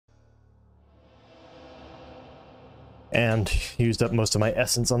And used up most of my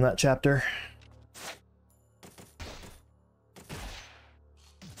essence on that chapter.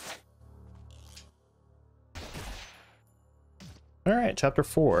 Alright, chapter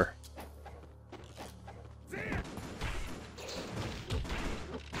 4.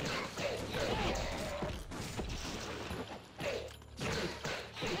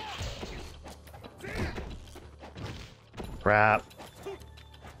 Crap.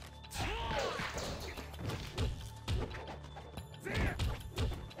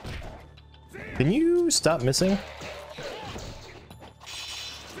 Can you stop missing?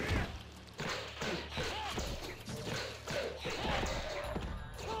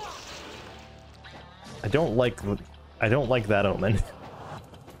 I don't like that omen.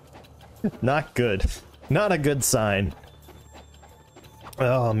 Not good. Not a good sign.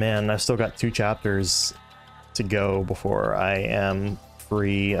 Oh man, I've still got 2 chapters to go before I am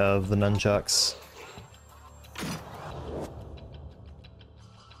free of the nunchucks.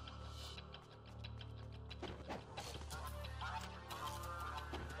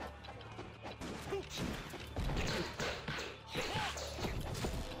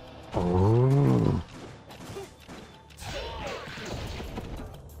 Oh.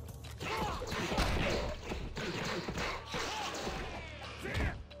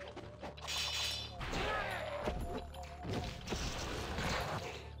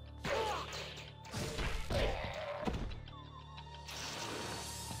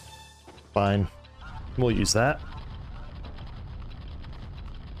 Fine. We'll use that.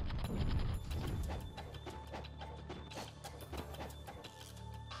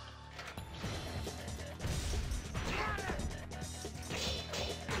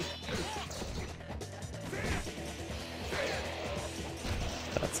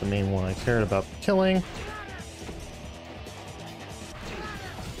 That's the main one I cared about killing.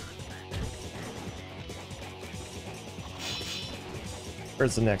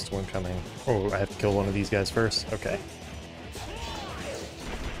 Where's the next one coming? Oh, I have to kill one of these guys first? Okay.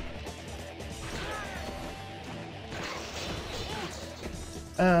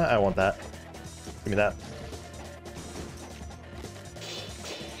 I want that. Give me that.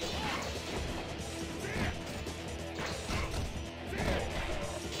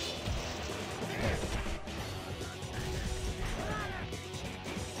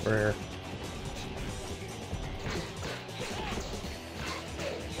 Where?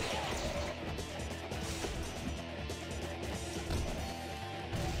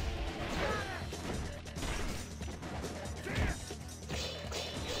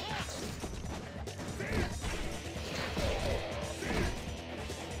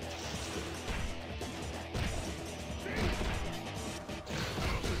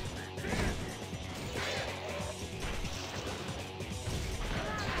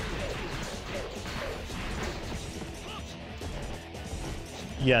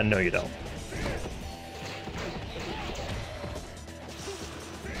 Yeah, no you don't.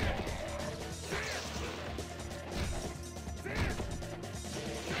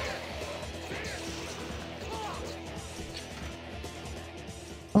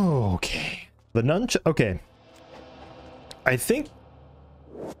 Okay. The okay. I think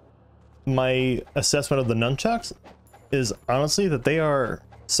my assessment of the nunchucks is honestly that they are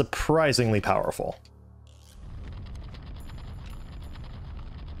surprisingly powerful.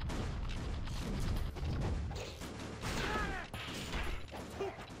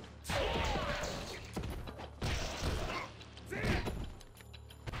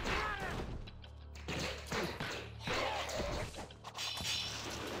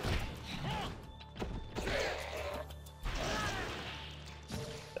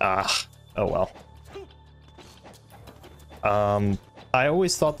 Ah, oh well. I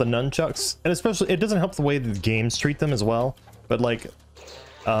always thought the nunchucks, and especially, it doesn't help the way the games treat them as well, but like,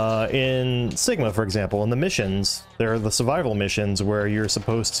 in Sigma, for example, in the missions, there are the survival missions where you're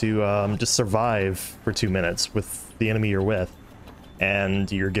supposed to just survive for 2 minutes with the enemy you're with,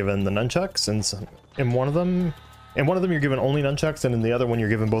 and you're given the nunchucks, and in one of them you're given only nunchucks, and in the other one you're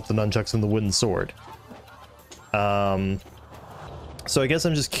given both the nunchucks and the wooden sword. So I guess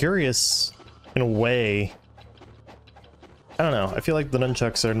I'm just curious, in a way. I don't know, I feel like the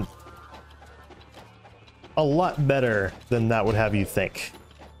nunchucks are a lot better than that would have you think.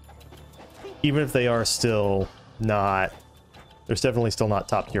 Even if they are still not... There's definitely still not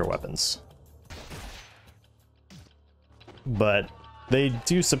top tier weapons. But they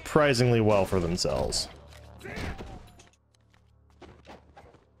do surprisingly well for themselves.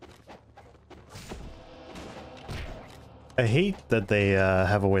 I hate that they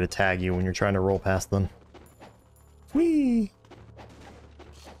have a way to tag you when you're trying to roll past them. Whee!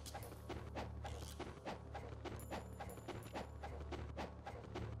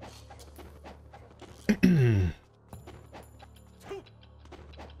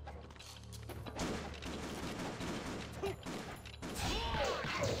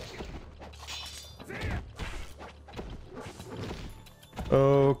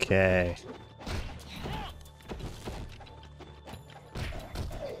 Okay.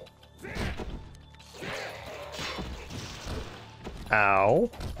 Ow.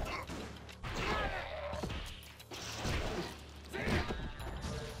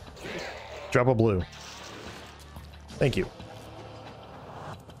 Drop a blue. Thank you.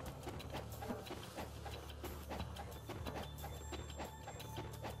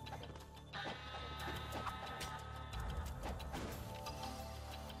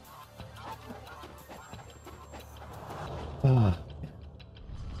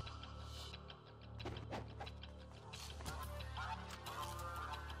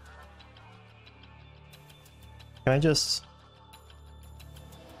 Can I just...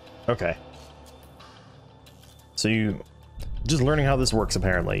 Okay. So you... Just learning how this works,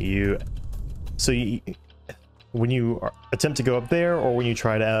 apparently. When you attempt to go up there, or when you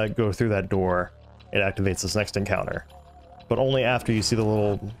try to go through that door, it activates this next encounter. But only after you see the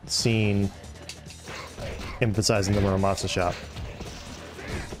little scene emphasizing the Muramasa shop.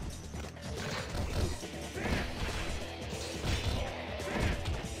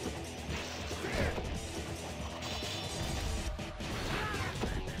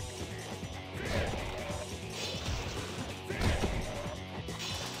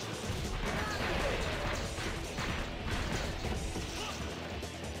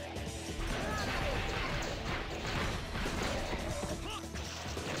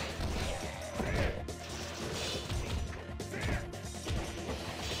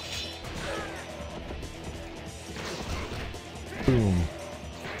 Boom.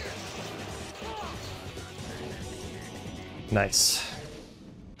 Nice.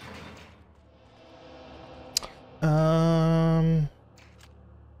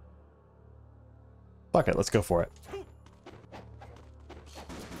 Fuck it, let's go for it.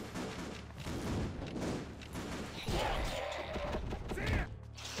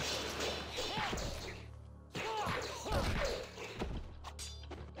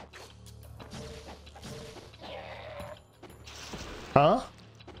 Huh?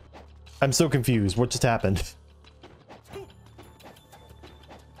 I'm so confused. What just happened?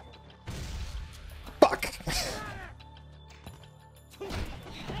 Fuck!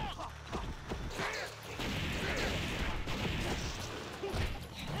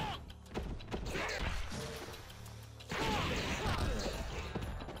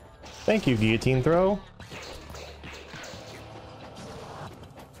 Thank you, guillotine throw.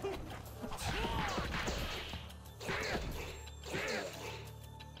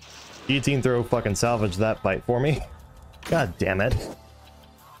 Guillotine throw fucking salvaged that fight for me. God damn it.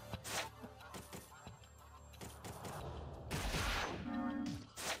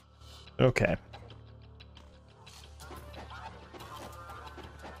 Okay.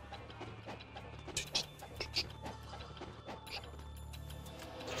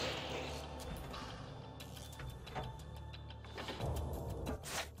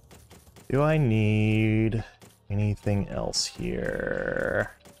 Do I need anything else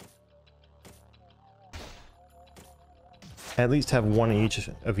here? I at least have one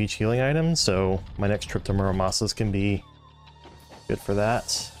of each healing item, so my next trip to Muramasa's can be good for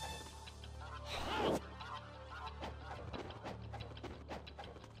that.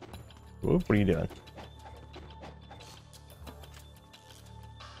 Whoop, what are you doing?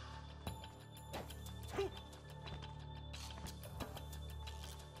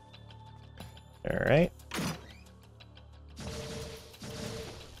 All right.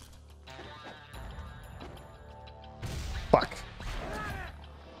 Fuck.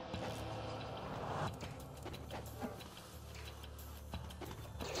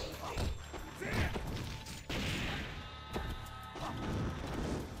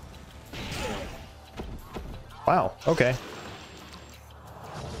 Wow, okay.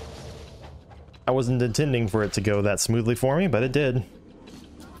 I wasn't intending for it to go that smoothly for me, but it did.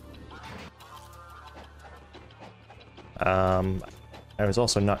 I was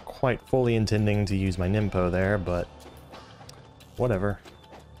also not quite fully intending to use my Nimpo there, but whatever.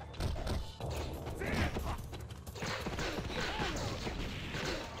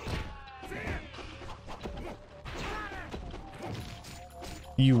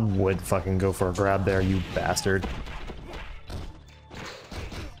 You would fucking go for a grab there, you bastard.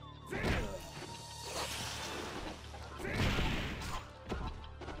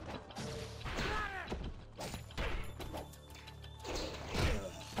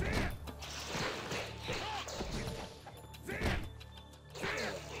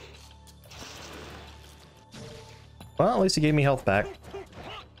 Well, at least he gave me health back.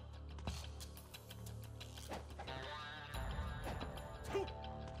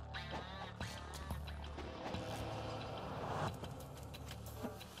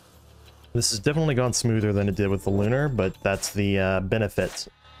 This has definitely gone smoother than it did with the Lunar, but that's the benefit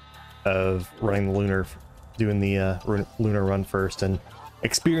of running the Lunar, doing the Lunar run first, and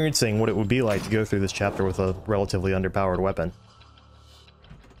experiencing what it would be like to go through this chapter with a relatively underpowered weapon.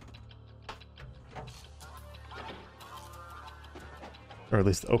 Or at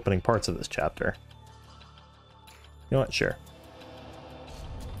least the opening parts of this chapter. You know what? Sure.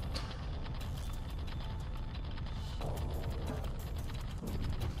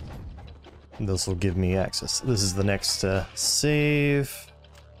 This will give me access. This is the next save.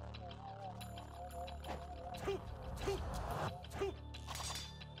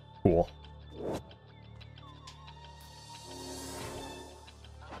 Cool.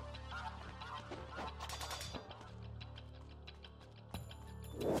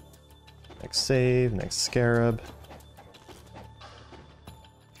 Next save, next scarab.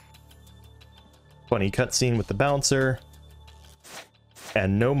 Funny cutscene with the bouncer.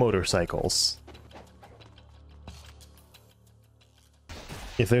 And no motorcycles.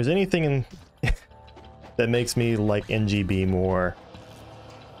 If there's anything in that makes me like NGB more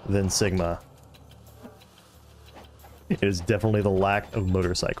than Sigma, it is definitely the lack of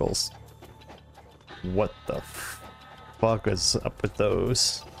motorcycles. What the fuck is up with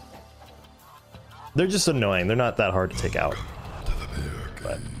those? They're just annoying. They're not that hard to take out.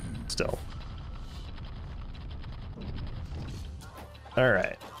 But still.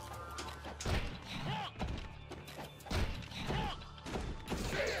 Alright.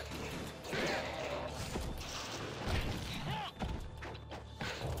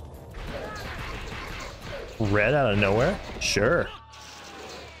 Red out of nowhere? Sure.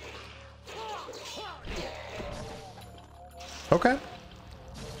 Okay.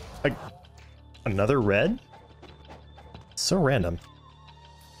 Like, another red? So random.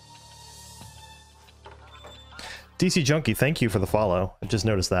 DC Junkie, thank you for the follow. I just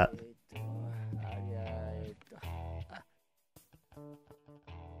noticed that.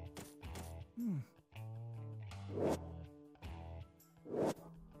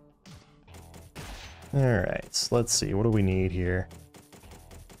 Alright, so let's see. What do we need here?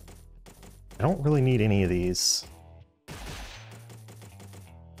 I don't really need any of these.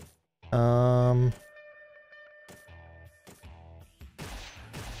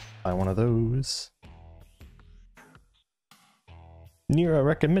 Buy one of those. Nira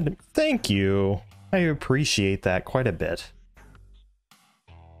recommended. Thank you. I appreciate that quite a bit.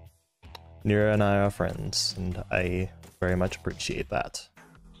 Nira and I are friends, and I very much appreciate that.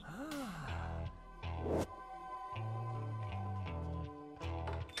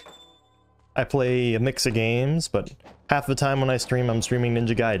 I play a mix of games, but half the time when I stream, I'm streaming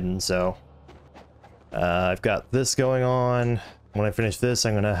Ninja Gaiden, so I've got this going on. When I finish this,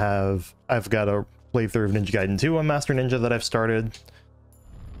 I've got a playthrough of Ninja Gaiden 2 on Master Ninja that I've started.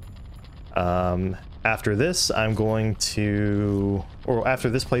 After this, I'm going to, or after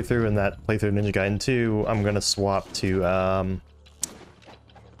this playthrough and that playthrough of Ninja Gaiden 2, I'm going to swap to Ninja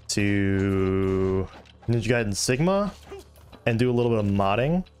Gaiden Sigma and do a little bit of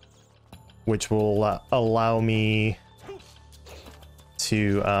modding, which will allow me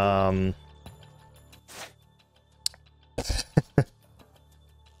to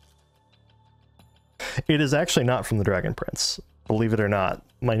it is actually not from the Dragon Prince, believe it or not.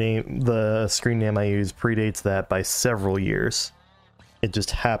 My name, the screen name I use, predates that by several years. It just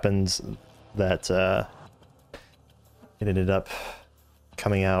happens that it ended up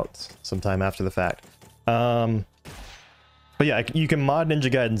coming out sometime after the fact. But yeah, you can mod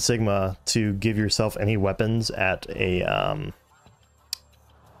Ninja Gaiden Sigma to give yourself any weapons at a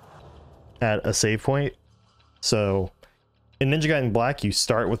save point. So in Ninja Gaiden Black, you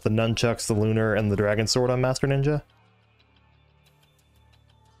start with the nunchucks, the lunar, and the dragon sword on Master Ninja.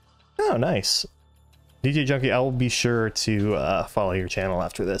 Oh, nice. DJ Junkie, I will be sure to follow your channel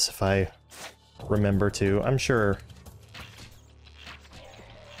after this if I remember to. I'm sure.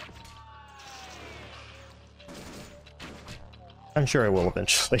 I'm sure I will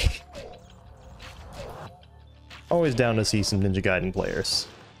eventually. Always down to see some Ninja Gaiden players.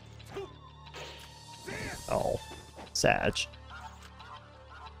 Oh, Sag.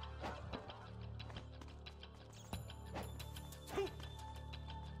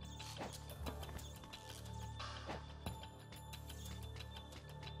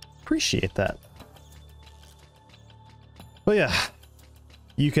 Appreciate that. But yeah,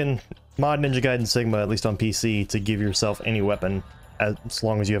 you can mod Ninja Gaiden Sigma, at least on PC, to give yourself any weapon as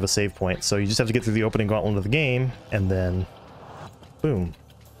long as you have a save point. So you just have to get through the opening gauntlet of the game, and then boom.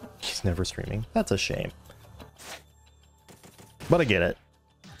 He's never streaming. That's a shame. But I get it.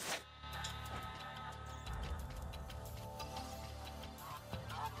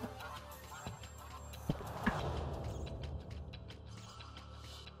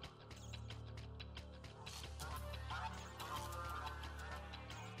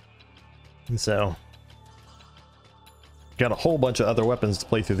 And so, got a whole bunch of other weapons to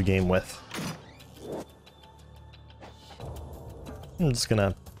play through the game with. I'm just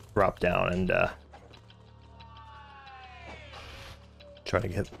gonna drop down and try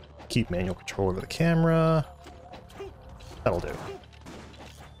to keep manual control over the camera. That'll do.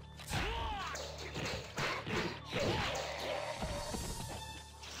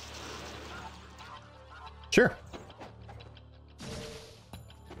 Sure.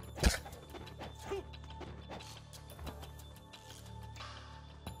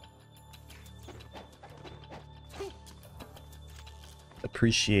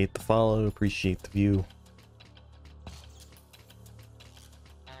 Appreciate the follow, appreciate the view.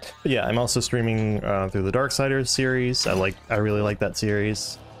 But yeah, I'm also streaming through the Darksiders series. I really like that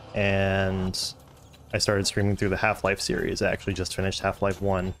series, and I started streaming through the Half-Life series. I actually just finished Half-Life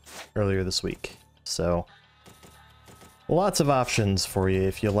 1 earlier this week. So lots of options for you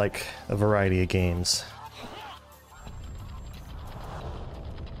if you like a variety of games.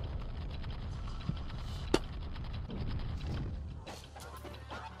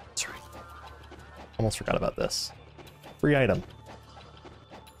 Almost forgot about this. Free item.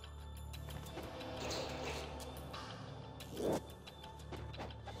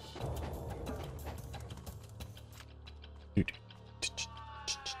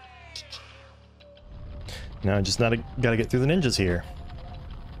 Now I just gotta get through the ninjas here.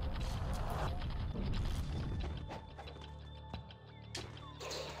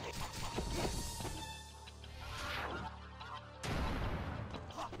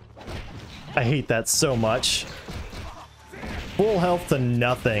 I hate that so much. Full health to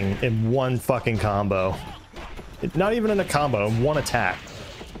nothing in one fucking combo. Not even in a combo, in one attack.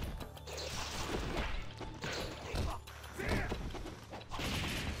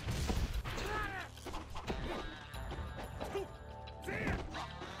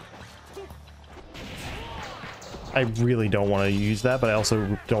 I really don't want to use that, but I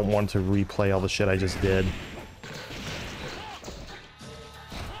also don't want to replay all the shit I just did.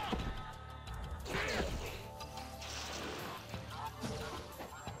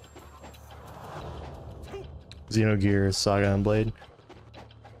 Xenogears, Saga, and Blade.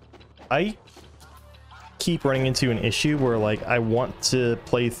 I keep running into an issue where, like, I want to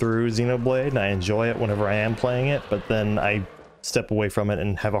play through Xenoblade and I enjoy it whenever I am playing it, but then I step away from it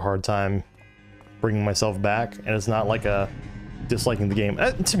and have a hard time bringing myself back, and it's not like a disliking the game.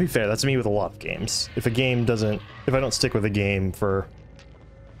 To be fair, that's me with a lot of games. If I don't stick with a game for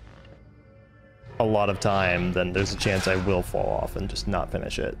a lot of time, then there's a chance I will fall off and just not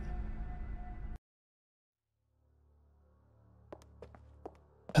finish it.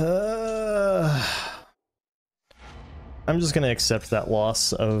 I'm just gonna accept that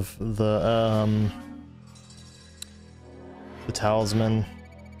loss of the talisman,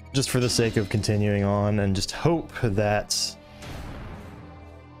 just for the sake of continuing on, and just hope that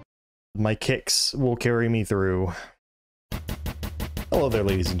my kicks will carry me through. Hello there,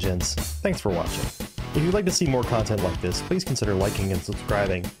 ladies and gents. Thanks for watching. If you'd like to see more content like this, please consider liking and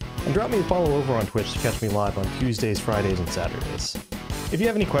subscribing, and drop me a follow over on Twitch to catch me live on Tuesdays, Fridays, and Saturdays. If you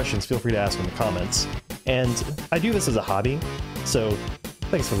have any questions, feel free to ask in the comments. And I do this as a hobby, so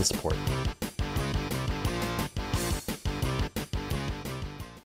thanks for the support.